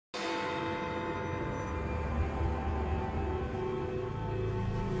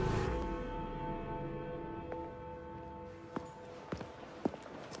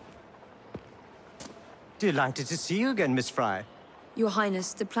Delighted to see you again, Miss Fry. Your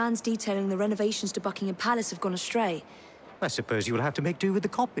Highness, the plans detailing the renovations to Buckingham Palace have gone astray. I suppose you will have to make do with the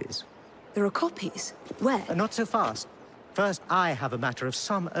copies. There are copies? Where? Not so fast. First, I have a matter of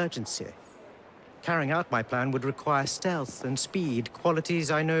some urgency. Carrying out my plan would require stealth and speed, qualities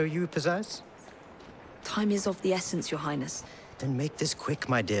I know you possess. Time is of the essence, Your Highness. Then make this quick,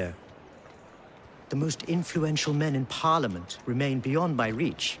 my dear. The most influential men in Parliament remain beyond my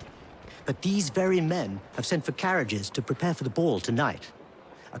reach. But these very men have sent for carriages to prepare for the ball tonight.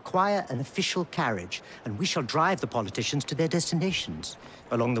 Acquire an official carriage, and we shall drive the politicians to their destinations.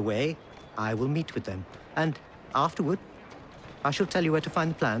 Along the way, I will meet with them. And afterward, I shall tell you where to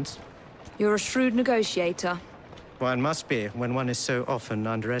find the plans. You're a shrewd negotiator. One must be when one is so often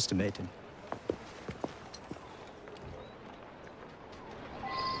underestimated.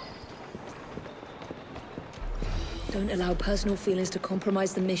 Don't allow personal feelings to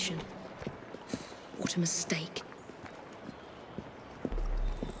compromise the mission. What a mistake.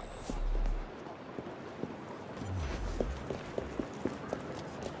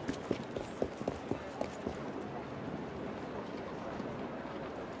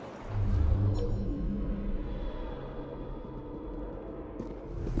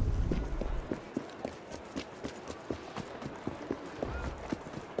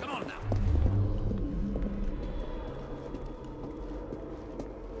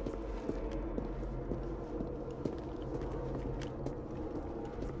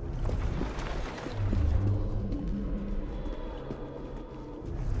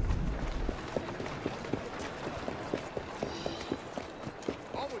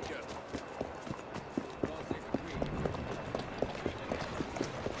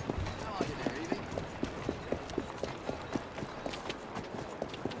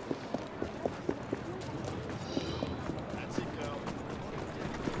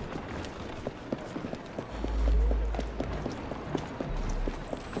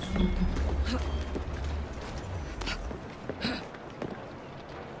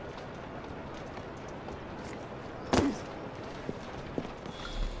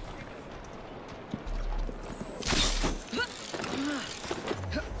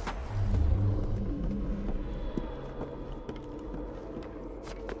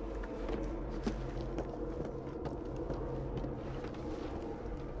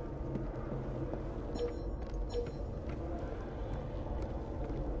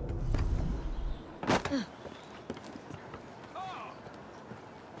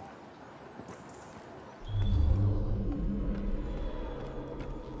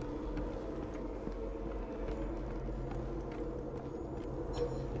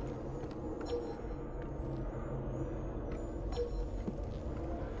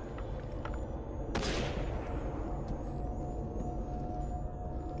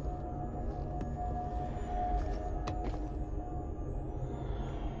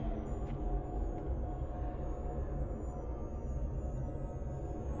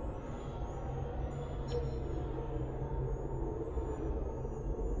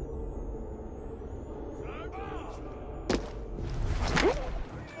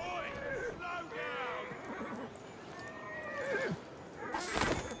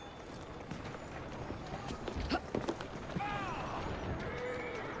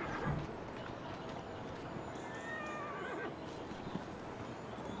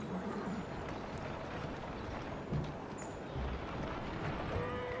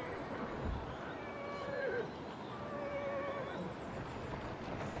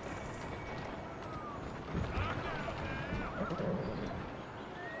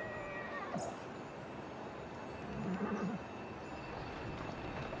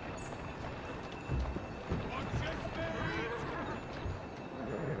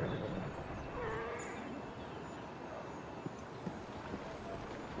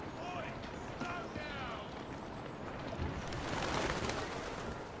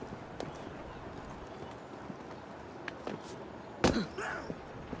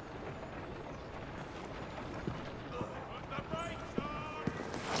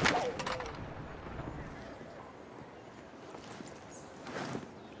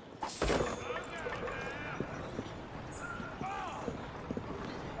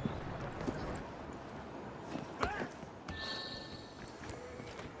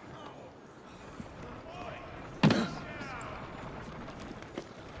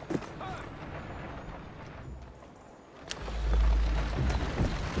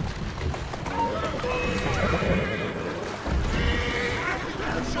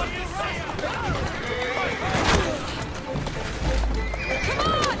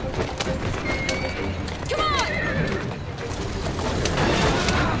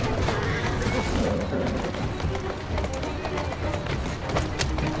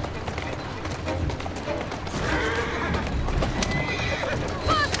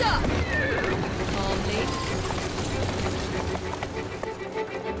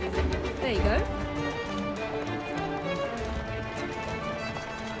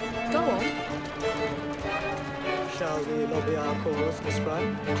 shall we lobby our cause, Miss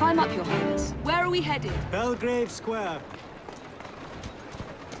Fry? Climb up, Your Highness. Where are we headed? Belgrave Square.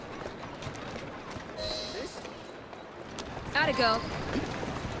 Atta girl.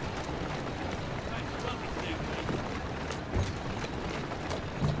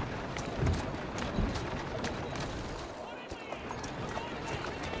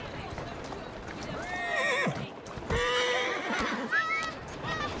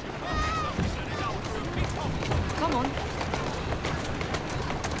 Come on.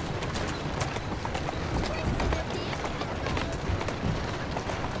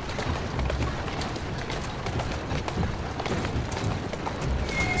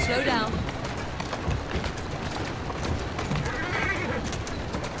 Slow down.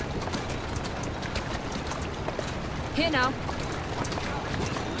 Here now.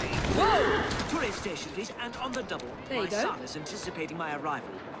 Whoa! Tourist station, please, and on the double. There you My go. son is anticipating my arrival.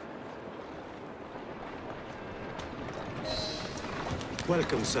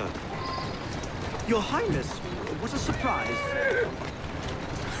 Welcome, sir. Your Highness, what a surprise.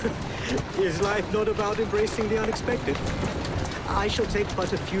 Is life not about embracing the unexpected? I shall take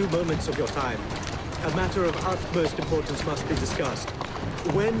but a few moments of your time. A matter of utmost importance must be discussed.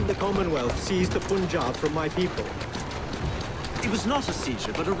 When the Commonwealth seized the Punjab from my people, It was not a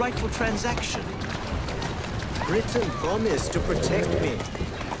seizure, but a rightful transaction. Britain promised to protect me.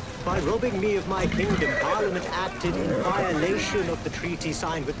 By robbing me of my kingdom, Parliament acted in violation of the treaty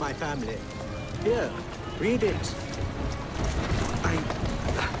signed with my family. Here, read it. I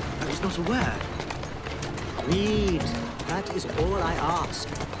was not aware. Read. That is all I ask.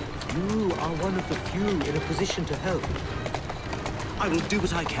 You are one of the few in a position to help. I will do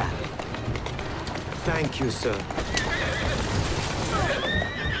what I can. Thank you, sir.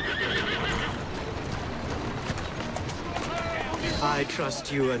 I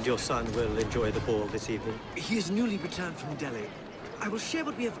trust you and your son will enjoy the ball this evening. He is newly returned from Delhi. I will share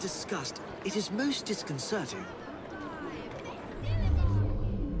what we have discussed. It is most disconcerting.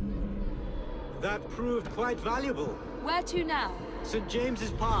 That proved quite valuable. Where to now? St. James's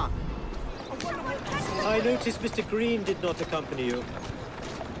Park. I noticed Mr. Green did not accompany you.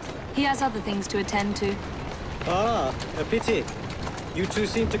 He has other things to attend to. Ah, a pity. You two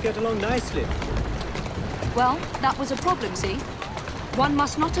seem to get along nicely. Well, that was a problem, see? One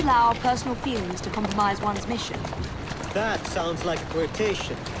must not allow our personal feelings to compromise one's mission. That sounds like a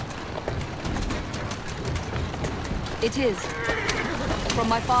quotation. It is. From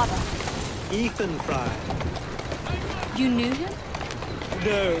my father. Ethan Fry. You knew him?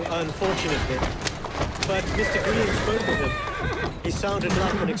 No, unfortunately. But Mr. Green spoke with him. He sounded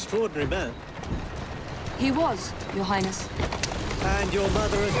like an extraordinary man. He was, Your Highness. And your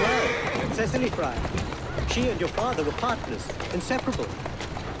mother as well, Cecily Fry. She and your father were partners, inseparable.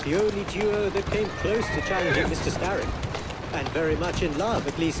 The only duo that came close to challenging Mr. Starrick. And very much in love,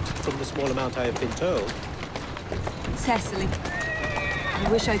 at least from the small amount I have been told. Cecily. I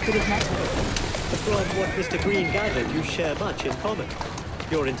wish I could have met her. From what Mr. Green gathered, you share much in common.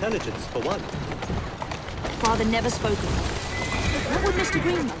 Your intelligence, for one. Father never spoke of her. What would Mr.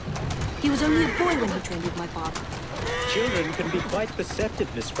 Green know? He was only a boy when he trained with my father. Children can be quite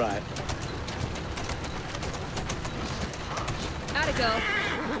perceptive, Miss Fry. Atta girl.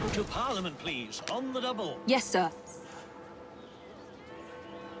 To Parliament, please. On the double. Yes, sir.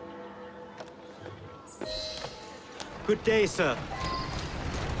 Good day, sir.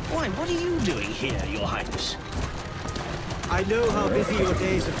 Why, what are you doing here, Your Highness? I know how busy your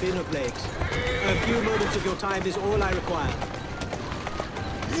days have been of late. A few moments of your time is all I require.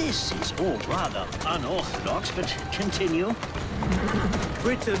 This is all rather unorthodox, but continue.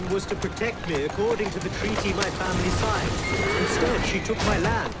 Britain was to protect me according to the treaty my family signed. Instead, she took my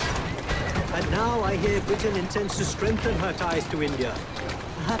land. And now I hear Britain intends to strengthen her ties to India.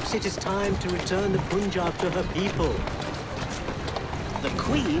 Perhaps it is time to return the Punjab to her people. The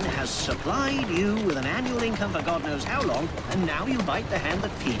Queen has supplied you with an annual income for God knows how long, and now you bite the hand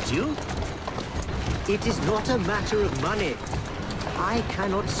that feeds you? It is not a matter of money. I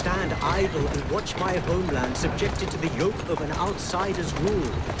cannot stand idle and watch my homeland subjected to the yoke of an outsider's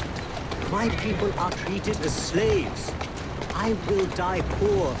rule. My people are treated as slaves. I will die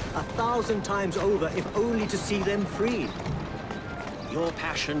poor 1,000 times over if only to see them free. Your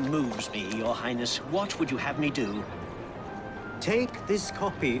passion moves me, Your Highness. What would you have me do? Take this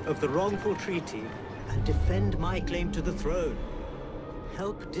copy of the wrongful treaty and defend my claim to the throne.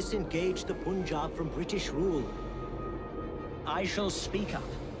 Help disengage the Punjab from British rule. I shall speak up,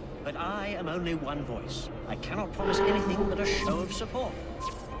 but I am only one voice. I cannot promise anything but a show of support.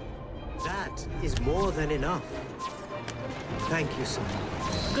 That is more than enough. Thank you, sir.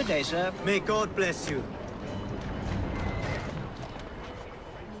 Good day, sir. May God bless you.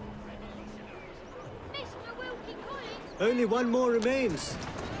 Only one more remains.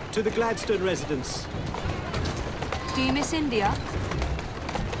 To the Gladstone residence. Do you miss India?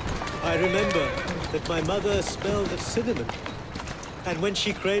 I remember that my mother smelled of cinnamon. And when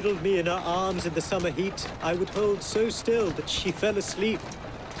she cradled me in her arms in the summer heat, I would hold so still that she fell asleep.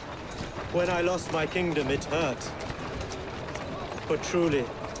 When I lost my kingdom, it hurt. But truly,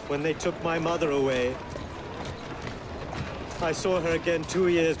 when they took my mother away, I saw her again 2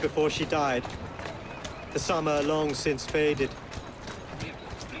 years before she died. The summer long since faded.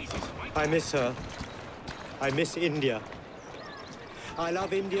 I miss her. I miss India. I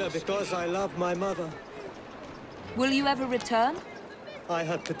love India because I love my mother. Will you ever return? I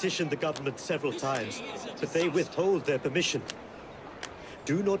have petitioned the government several times, but they withhold their permission.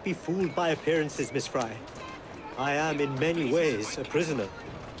 Do not be fooled by appearances, Miss Fry. I am in many ways a prisoner.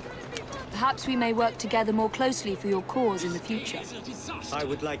 Perhaps we may work together more closely for your cause in the future. I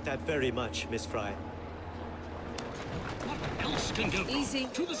would like that very much, Miss Fry. What else can go Easy.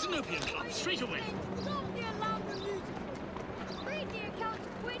 wrong? To the Synopian Club, straight away. Stop the alarm music. Read the accounts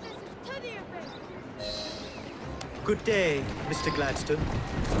of witnesses to the event. Good day, Mr. Gladstone.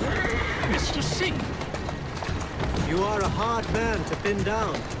 Mr. Singh, You are a hard man to pin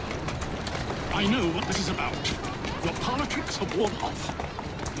down. I know what this is about. Your politics have worn off.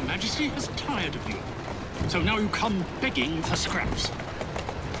 Your Majesty has tired of you. So now you come begging for scraps.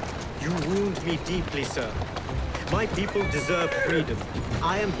 You wound me deeply, sir. My people deserve freedom.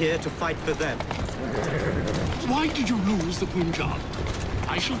 I am here to fight for them. Why did you lose the Punjab?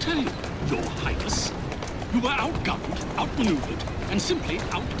 I shall tell you, Your Highness. You were outgunned, outmaneuvered, and simply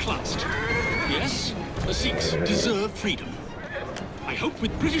outclassed. Yes, the Sikhs deserve freedom. I hope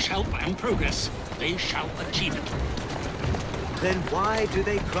with British help and progress, they shall achieve it. Then why do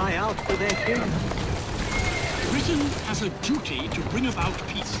they cry out for their king? Britain has a duty to bring about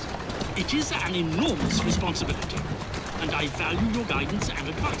peace. It is an enormous responsibility, and I value your guidance and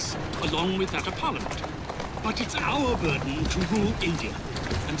advice, along with that of Parliament. But it's our burden to rule India,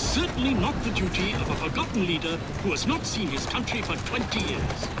 and certainly not the duty of a forgotten leader who has not seen his country for 20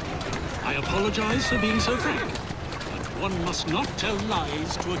 years. I apologize for being so frank, but one must not tell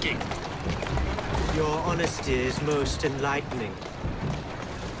lies to a king. Your honesty is most enlightening.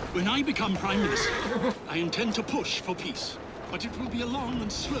 When I become Prime Minister, I intend to push for peace, but it will be a long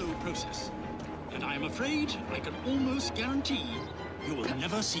and slow process. And I am afraid I can almost guarantee you will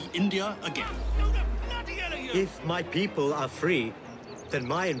never see India again. If my people are free, then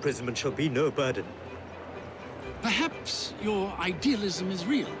my imprisonment shall be no burden. Perhaps your idealism is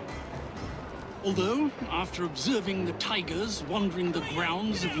real. Although, after observing the tigers wandering the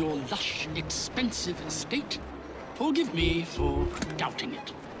grounds of your lush, expensive estate, forgive me for doubting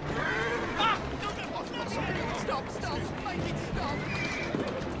it. Stop! Make it stop!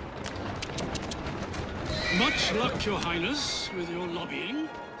 Much luck, Your Highness, with your lobbying.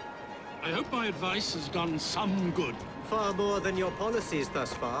 I hope my advice has done some good. Far more than your policies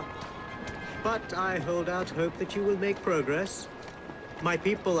thus far. But I hold out hope that you will make progress. My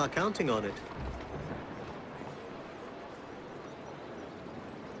people are counting on it.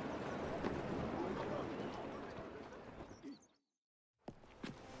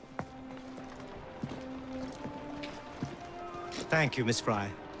 Thank you, Miss Fry,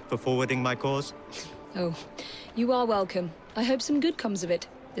 for forwarding my cause. Oh, you are welcome. I hope some good comes of it,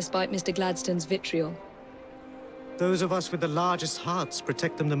 despite Mr. Gladstone's vitriol. Those of us with the largest hearts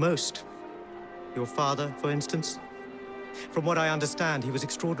protect them the most. Your father, for instance. From what I understand, he was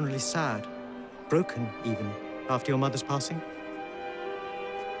extraordinarily sad. Broken, even, after your mother's passing.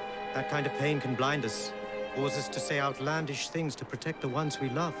 That kind of pain can blind us, cause us to say outlandish things to protect the ones we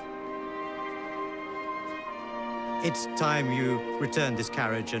love. It's time you returned this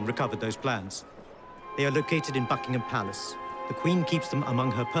carriage and recovered those plans. They are located in Buckingham Palace. The Queen keeps them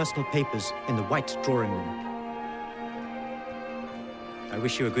among her personal papers in the White Drawing Room. I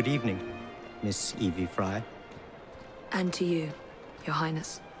wish you a good evening, Miss Evie Fry. And to you, Your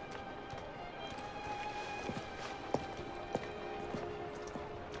Highness.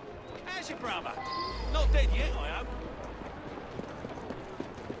 How's your brother? Not dead yet, I hope.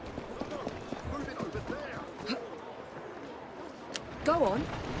 Go on.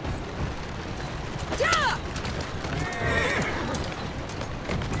 Yeah!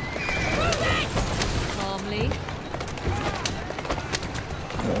 Move it! Calmly.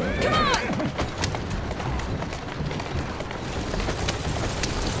 Come on!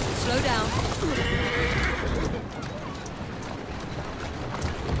 Slow down.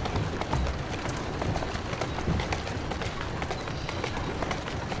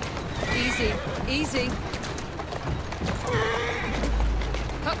 Easy, easy.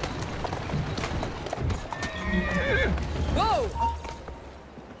 Hup. Whoa!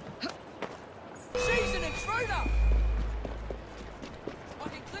 She's an intruder! I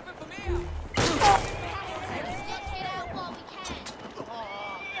can clip it from here! Let's get out while we can.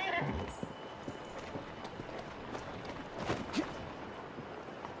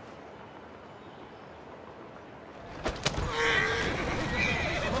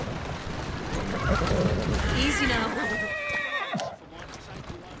 Easy now.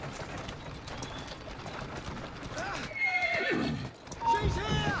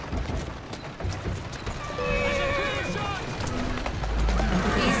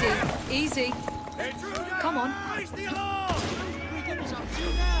 She's here! Easy. Intruder! Come on. Raise the alarm! It's up to you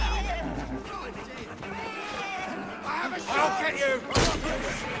now. I have a shot! I'll get you!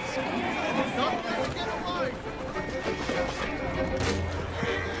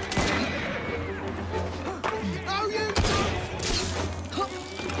 Oh, you!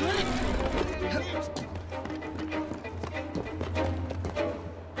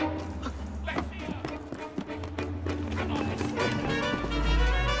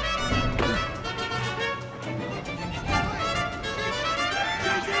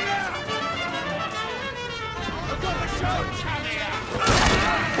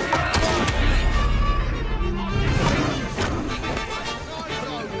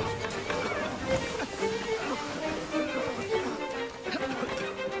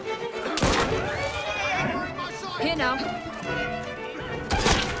 Here now.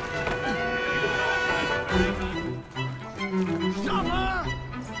 Stop her!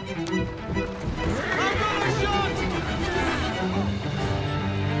 I've got a shot!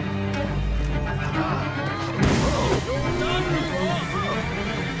 You're done, you are!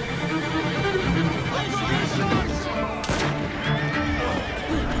 I've got a shot!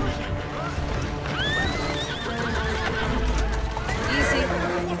 Easy.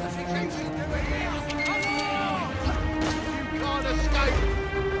 What does he think she's doing here? Can't escape!